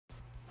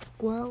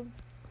Well,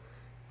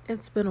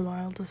 it's been a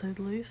while to say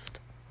the least,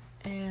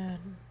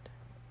 and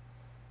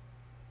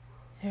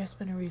there's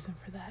been a reason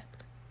for that.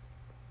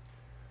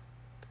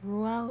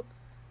 Throughout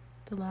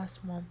the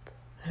last month,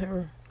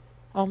 or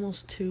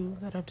almost two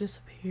that I've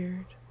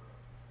disappeared,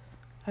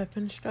 I've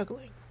been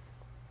struggling.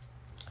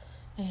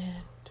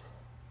 And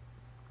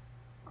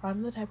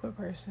I'm the type of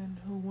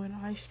person who, when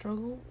I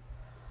struggle,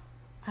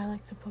 I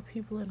like to put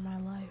people in my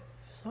life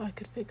so I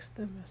could fix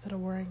them instead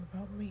of worrying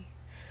about me.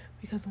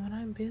 Because when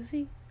I'm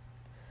busy,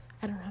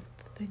 I don't have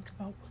to think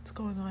about what's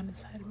going on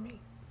inside of me.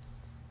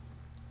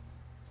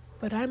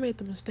 But I made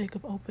the mistake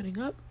of opening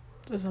up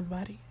to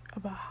somebody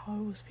about how I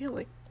was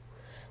feeling.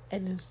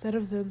 And instead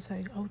of them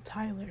saying, "Oh,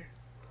 Tyler,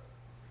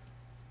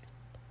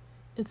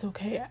 it's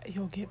okay,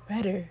 you'll get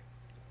better,"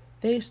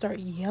 they start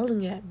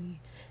yelling at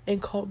me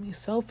and call me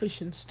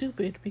selfish and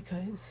stupid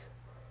because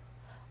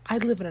I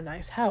live in a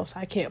nice house.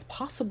 I can't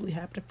possibly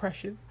have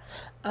depression.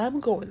 I'm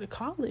going to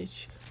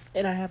college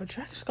and I have a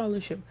track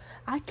scholarship.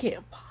 I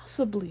can't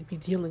possibly be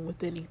dealing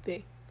with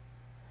anything.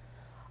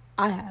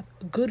 I have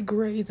good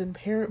grades and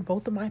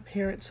both of my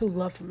parents who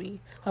love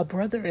me, a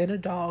brother and a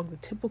dog, the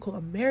typical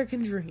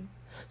American dream.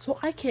 So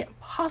I can't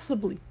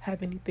possibly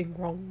have anything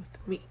wrong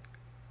with me.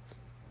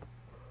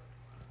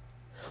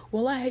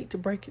 Well, I hate to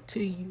break it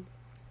to you.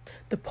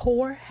 The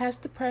poor has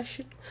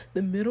depression,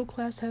 the middle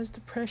class has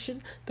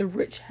depression, the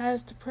rich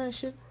has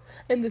depression,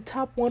 and the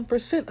top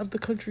 1% of the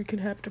country can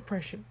have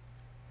depression.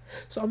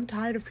 So I'm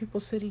tired of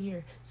people sitting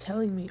here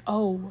telling me,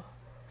 "Oh,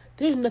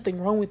 there's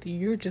nothing wrong with you,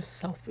 you're just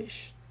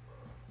selfish.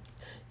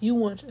 You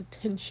want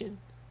attention."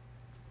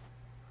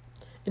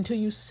 Until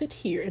you sit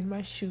here in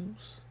my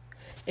shoes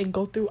and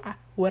go through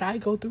what I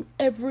go through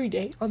every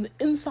day on the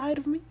inside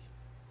of me,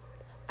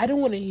 I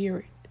don't want to hear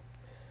it.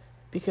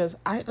 Because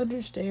I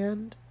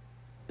understand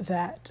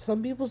that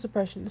some people's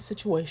depression is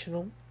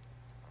situational,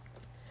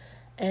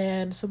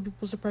 and some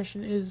people's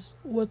depression is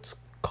what's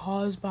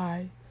caused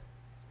by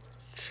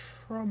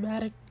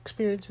traumatic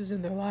experiences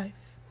in their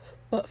life.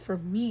 But for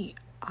me,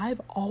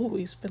 I've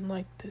always been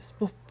like this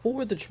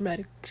before the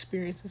traumatic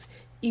experiences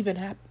even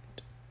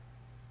happened.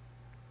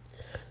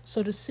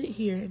 So to sit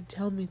here and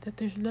tell me that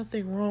there's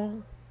nothing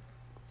wrong,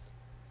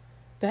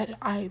 that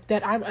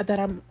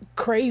I'm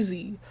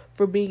crazy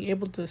for being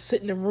able to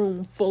sit in a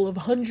room full of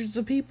hundreds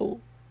of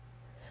people,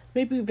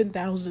 maybe even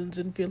thousands,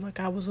 and feel like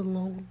I was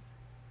alone,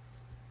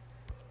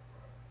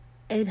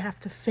 and have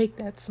to fake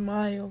that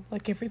smile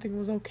like everything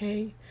was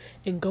okay,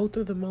 and go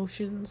through the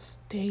motions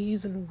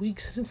days and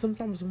weeks and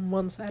sometimes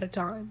months at a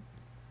time.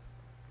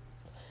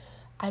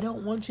 I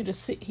don't want you to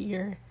sit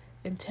here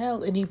and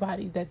tell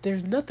anybody that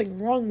there's nothing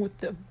wrong with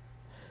them,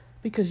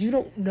 because you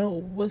don't know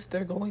what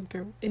they're going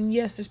through. And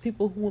yes, there's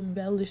people who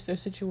embellish their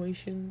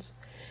situations,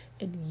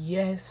 and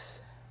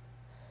yes,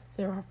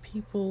 there are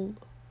people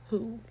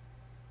who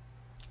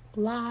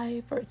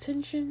lie for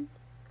attention,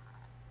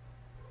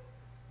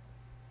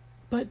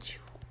 but you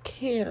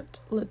can't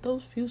let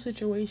those few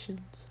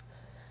situations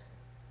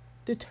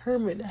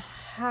determine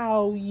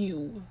how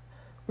you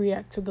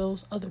react to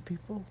those other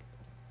people.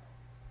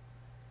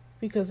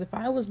 Because if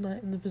I was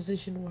not in the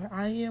position where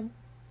I am,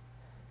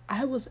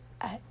 I was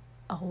at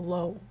a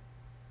low,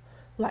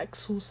 like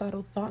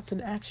suicidal thoughts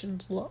and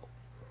actions low,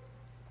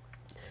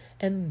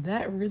 and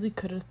that really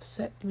could have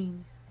set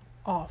me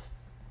off.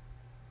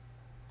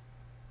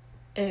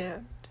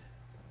 And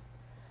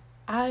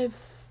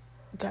I've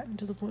gotten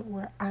to the point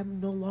where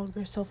I'm no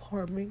longer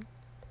self-harming,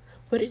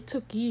 but it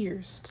took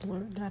years to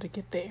learn how to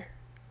get there.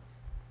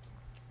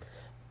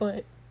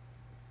 But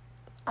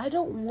I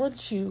don't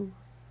want you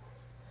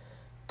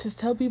to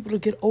tell people to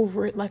get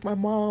over it like my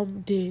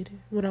mom did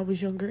when I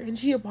was younger, and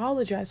she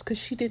apologized because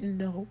she didn't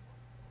know.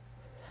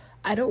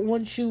 I don't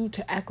want you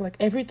to act like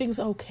everything's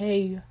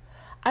okay.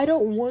 I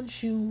don't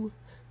want you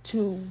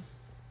to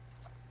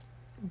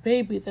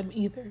baby them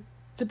either.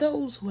 For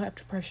those who have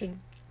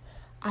depression,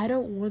 I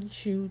don't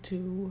want you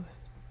to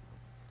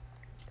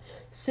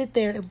sit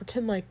there and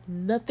pretend like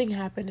nothing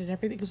happened and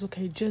everything is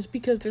okay just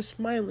because they're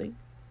smiling.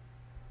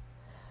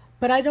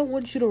 But I don't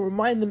want you to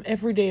remind them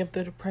every day of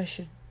the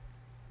depression.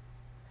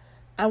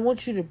 I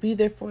want you to be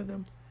there for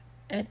them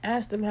and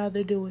ask them how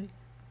they're doing.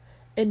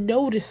 And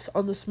notice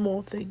on the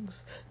small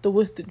things, the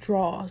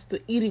withdrawals,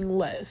 the eating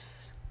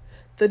less,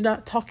 the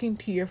not talking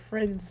to your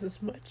friends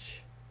as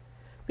much.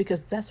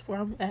 Because that's where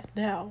I'm at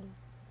now.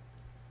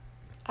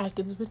 I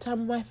can spend time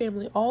with my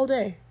family all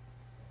day.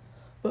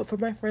 But for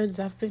my friends,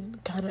 I've been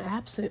kind of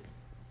absent.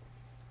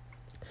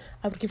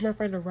 I would give my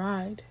friend a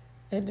ride.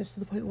 And it's to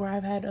the point where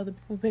I've had other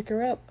people pick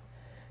her up.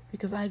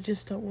 Because I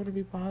just don't want to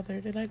be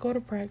bothered. And I go to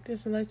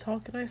practice and I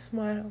talk and I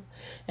smile.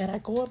 And I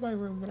go in my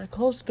room and I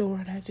close the door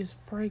and I just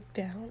break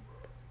down.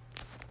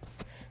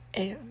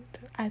 And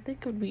I think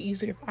it would be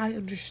easier if I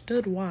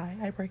understood why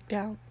I break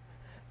down.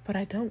 But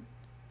I don't.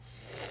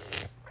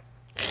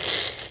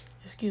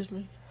 Excuse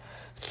me.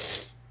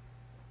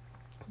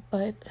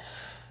 But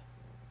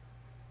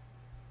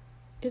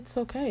it's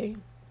okay.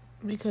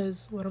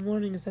 Because what I'm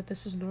learning is that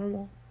this is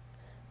normal.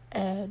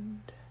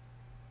 And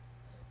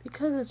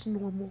because it's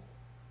normal,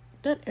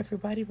 not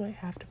everybody might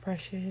have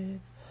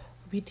depression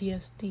or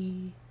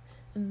PTSD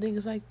and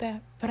things like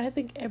that, but I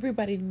think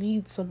everybody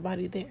needs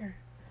somebody there.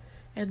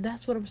 And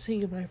that's what I'm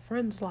seeing in my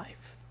friend's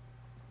life,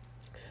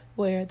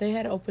 where they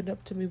had opened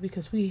up to me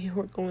because we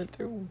were going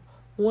through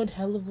one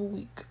hell of a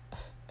week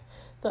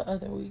the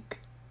other week.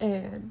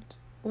 And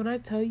when I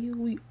tell you,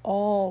 we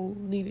all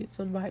needed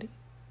somebody.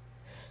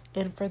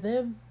 And for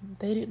them,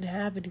 they didn't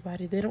have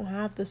anybody. They don't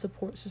have the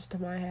support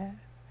system I have.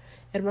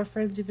 And my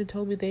friends even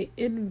told me they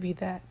envy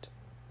that.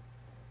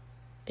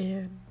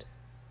 And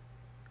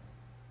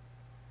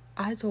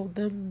I told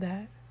them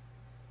that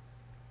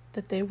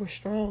they were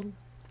strong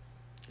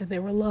and they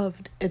were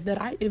loved and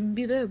that I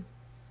envy them.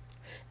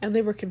 And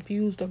they were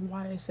confused on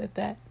why I said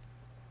that.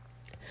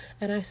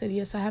 And I said,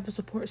 yes, I have a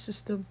support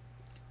system,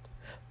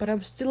 but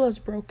I'm still as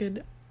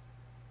broken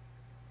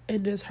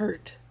and as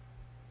hurt.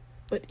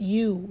 But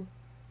you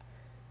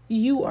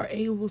are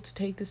able to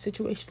take the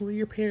situation where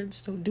your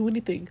parents don't do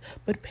anything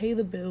but pay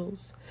the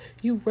bills.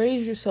 You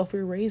raise yourself.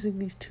 You're raising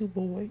these two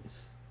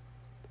boys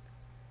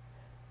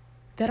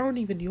that aren't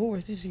even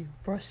yours. These are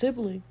your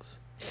siblings.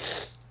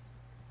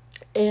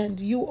 And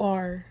you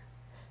are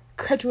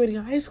graduating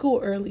high school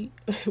early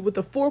with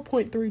a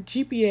 4.3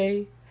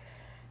 GPA,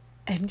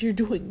 and you're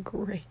doing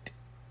great.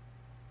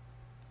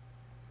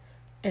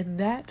 And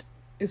that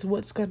is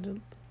what's going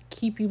to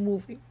keep you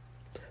moving,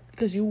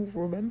 because you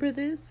will remember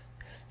this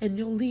and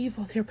you'll leave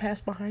all your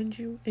past behind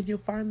you and you'll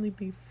finally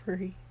be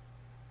free.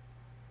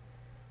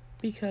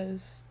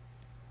 Because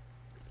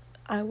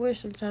I wish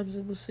sometimes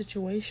it was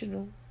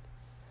situational,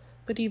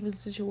 but even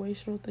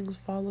situational things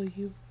follow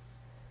you.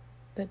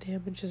 That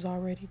damage is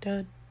already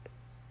done.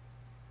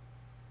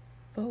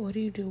 But what do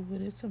you do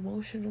when it's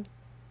emotional?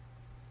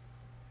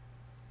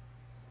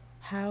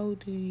 How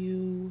do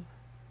you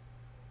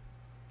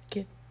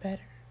get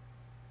better?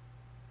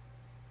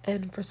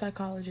 And for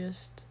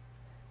psychologists,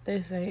 they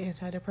say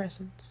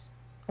antidepressants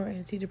or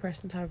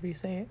antidepressants, however you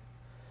say it.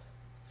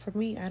 For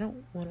me, I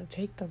don't want to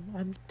take them.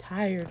 I'm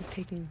tired of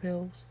taking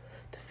pills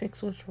to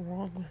fix what's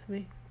wrong with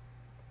me.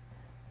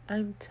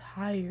 I'm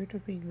tired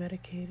of being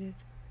medicated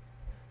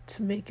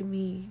to make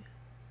me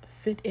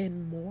fit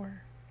in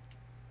more.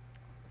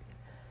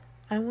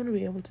 I want to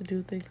be able to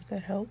do things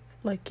that help.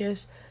 Like,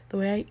 yes, the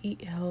way I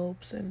eat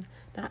helps, and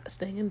not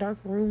staying in dark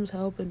rooms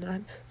help, and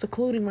not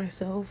secluding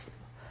myself.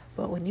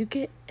 But when you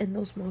get in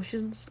those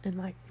motions and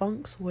like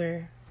funks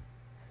where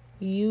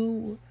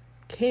you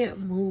can't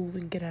move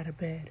and get out of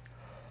bed,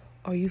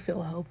 or you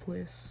feel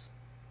helpless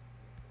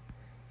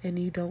and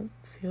you don't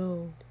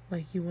feel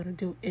like you want to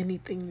do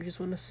anything, you just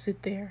want to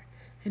sit there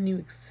and you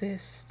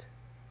exist,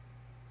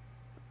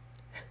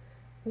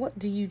 what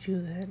do you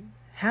do then?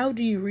 How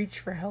do you reach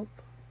for help?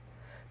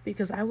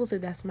 Because I will say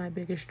that's my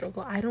biggest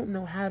struggle. I don't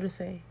know how to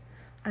say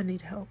I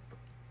need help.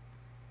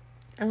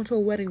 I went to a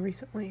wedding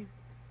recently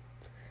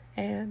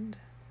and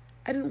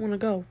I didn't want to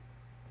go,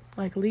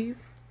 like,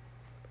 leave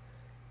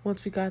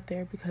once we got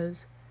there,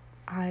 because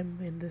I'm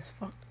in this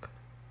funk.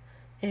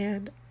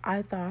 And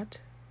I thought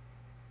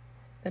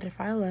that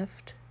if I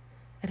left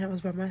and I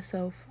was by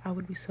myself, I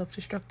would be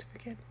self-destructive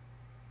again.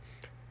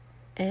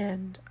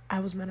 And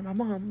I was mad at my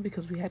mom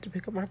because we had to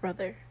pick up my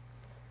brother.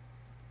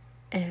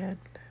 And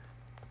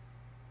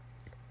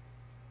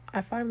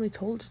I finally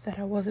told her that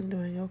I wasn't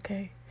doing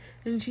okay.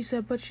 And she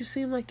said, but you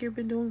seem like you've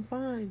been doing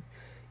fine.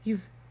 You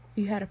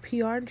had a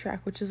PR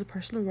track, which is a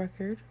personal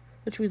record,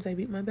 which means I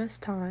beat my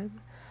best time.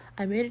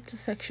 I made it to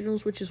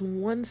sectionals, which is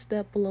one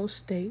step below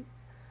state.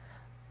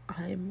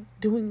 I'm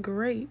doing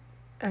great.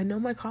 I know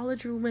my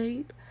college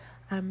roommate.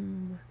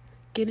 I'm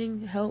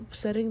getting help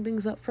setting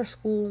things up for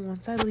school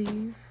once I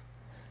leave.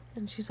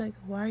 And she's like,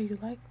 why are you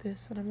like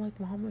this? And I'm like,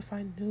 Mom, if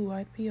I knew,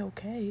 I'd be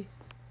okay.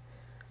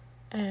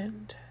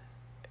 And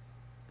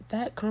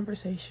that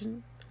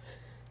conversation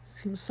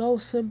seems so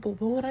simple,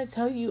 but when I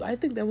tell you, I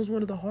think that was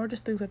one of the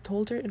hardest things I've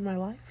told her in my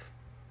life.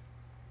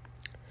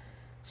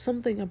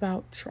 Something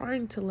about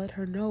trying to let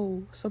her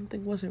know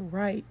something wasn't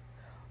right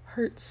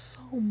hurt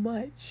so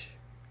much.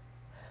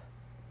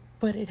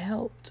 But it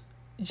helped,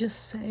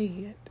 just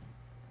saying it.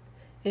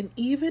 And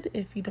even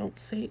if you don't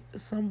say it to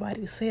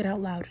somebody, say it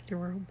out loud in your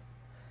room.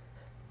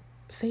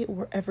 Say it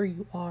wherever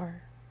you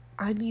are.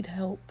 I need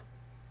help.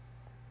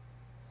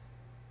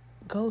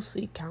 Go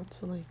seek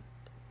counseling.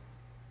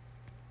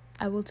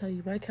 I will tell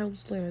you, my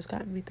counselor has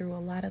gotten me through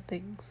a lot of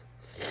things.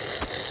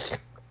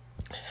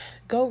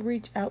 Go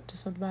reach out to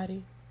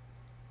somebody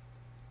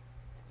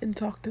and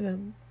talk to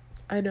them.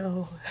 I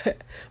know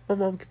my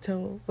mom can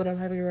tell when I'm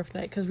having a rough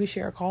night because we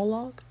share a call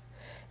log,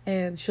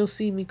 and she'll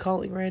see me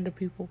calling random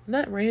people.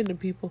 Not random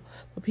people,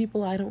 but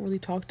people I don't really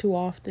talk to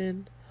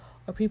often,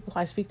 or people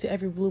I speak to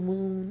every blue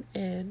moon,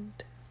 and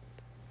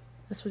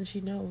that's when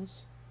she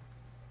knows.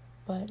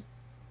 But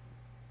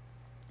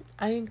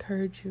I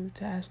encourage you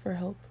to ask for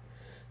help.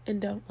 And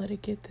don't let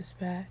it get this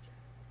bad.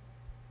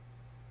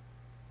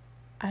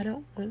 I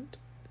don't want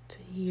to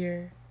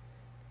hear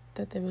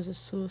that there was a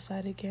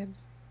suicide again.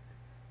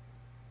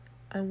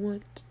 I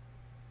want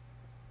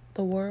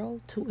the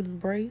world to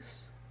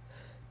embrace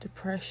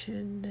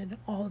depression and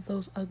all of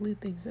those ugly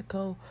things that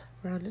go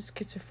around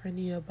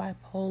schizophrenia,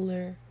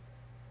 bipolar.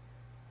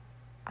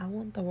 I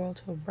want the world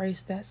to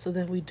embrace that so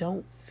that we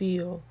don't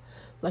feel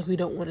like we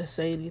don't want to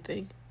say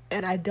anything.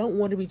 And I don't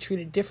want to be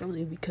treated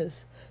differently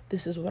because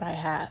this is what I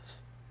have.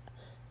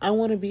 I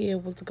want to be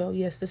able to go,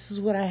 yes, this is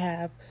what I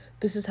have.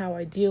 This is how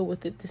I deal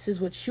with it. This is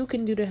what you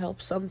can do to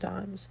help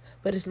sometimes,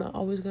 but it's not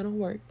always going to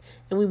work.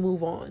 And we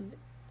move on.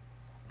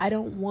 I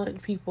don't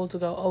want people to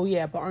go, oh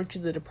yeah, but aren't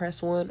you the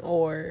depressed one?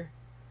 Or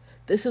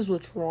this is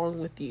what's wrong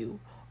with you.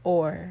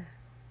 Or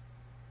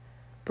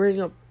bring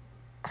up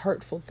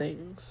hurtful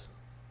things.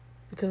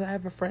 Because I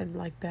have a friend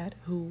like that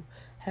who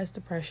has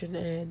depression,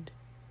 and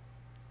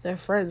their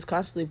friends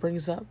constantly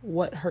brings up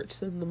what hurts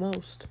them the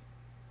most.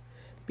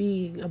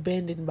 Being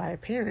abandoned by a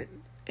parent.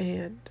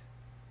 And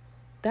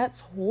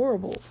that's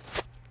horrible.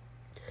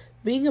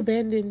 Being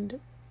abandoned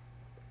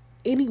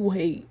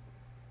anyway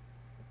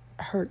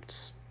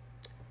hurts.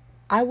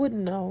 I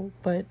wouldn't know,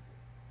 but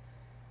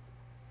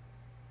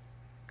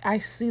I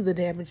see the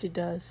damage it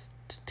does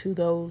to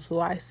those who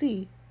I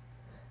see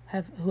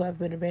who have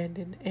been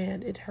abandoned,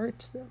 and it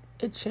hurts them.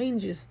 It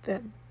changes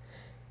them.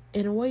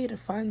 In a way, it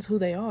defines who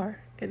they are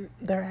and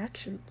their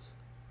actions.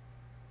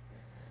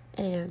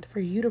 And for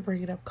you to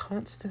bring it up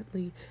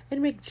constantly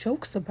and make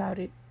jokes about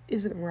it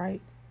isn't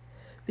right.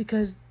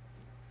 Because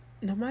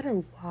no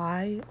matter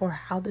why or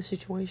how the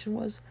situation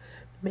was,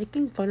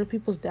 making fun of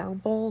people's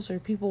downfalls or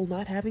people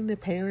not having their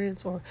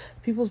parents or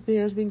people's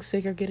parents being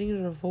sick or getting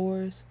a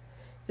divorce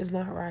is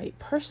not right.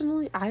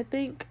 Personally, I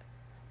think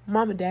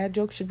mom and dad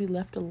jokes should be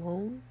left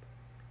alone.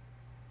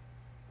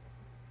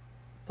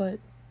 But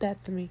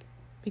that's me.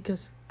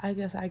 Because I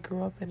guess I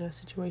grew up in a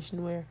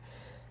situation where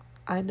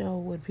I know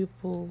when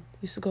people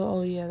used to go,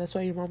 oh yeah, that's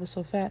why your mom is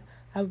so fat,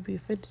 I would be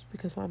offended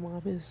because my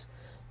mom is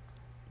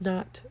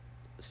not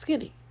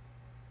skinny.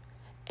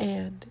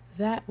 And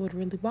that would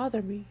really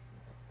bother me.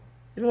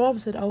 And my mom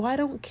said, oh, I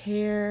don't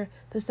care,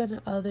 this, that,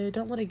 and the other,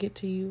 don't let it get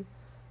to you.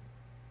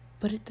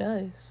 But it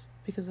does,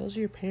 because those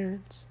are your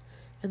parents.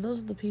 And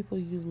those are the people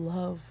you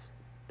love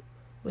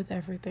with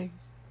everything.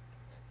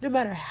 No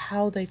matter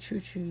how they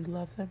treat you, you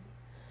love them.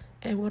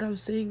 And what I'm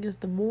saying is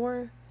the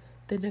more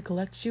they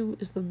neglect you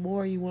is the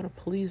more you want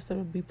to please them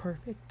and be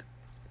perfect.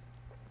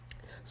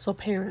 So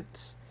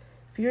parents,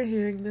 if you're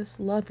hearing this,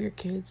 love your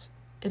kids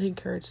and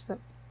encourage them.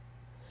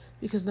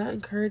 Because not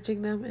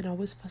encouraging them and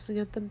always fussing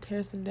at them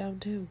tears them down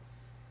too.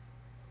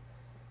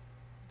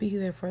 Be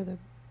there for them.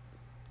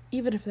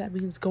 Even if that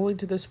means going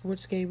to their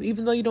sports game,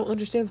 even though you don't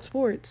understand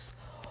sports.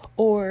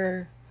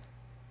 Or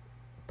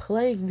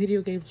playing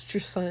video games with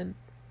your son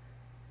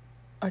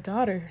or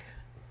daughter.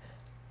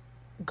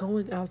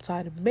 Going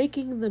outside and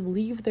making them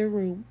leave their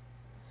room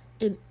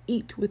and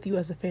eat with you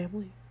as a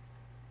family.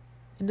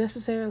 And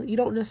you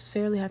don't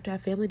necessarily have to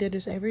have family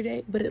dinners every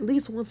day, but at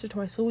least once or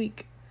twice a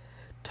week.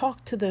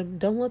 Talk to them.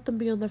 Don't let them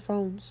be on their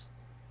phones.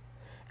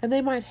 And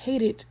they might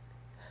hate it,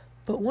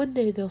 but one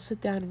day they'll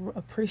sit down and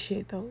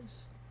appreciate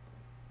those.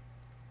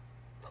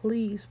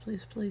 Please,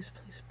 please, please,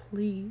 please,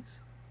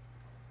 please.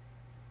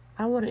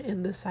 I want to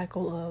end this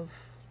cycle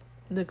of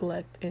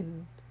neglect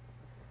and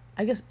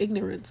I guess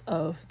ignorance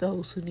of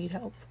those who need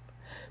help.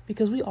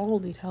 Because we all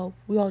need help.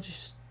 We all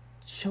just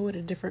show it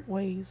in different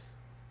ways.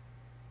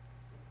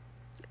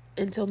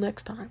 Until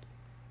next time.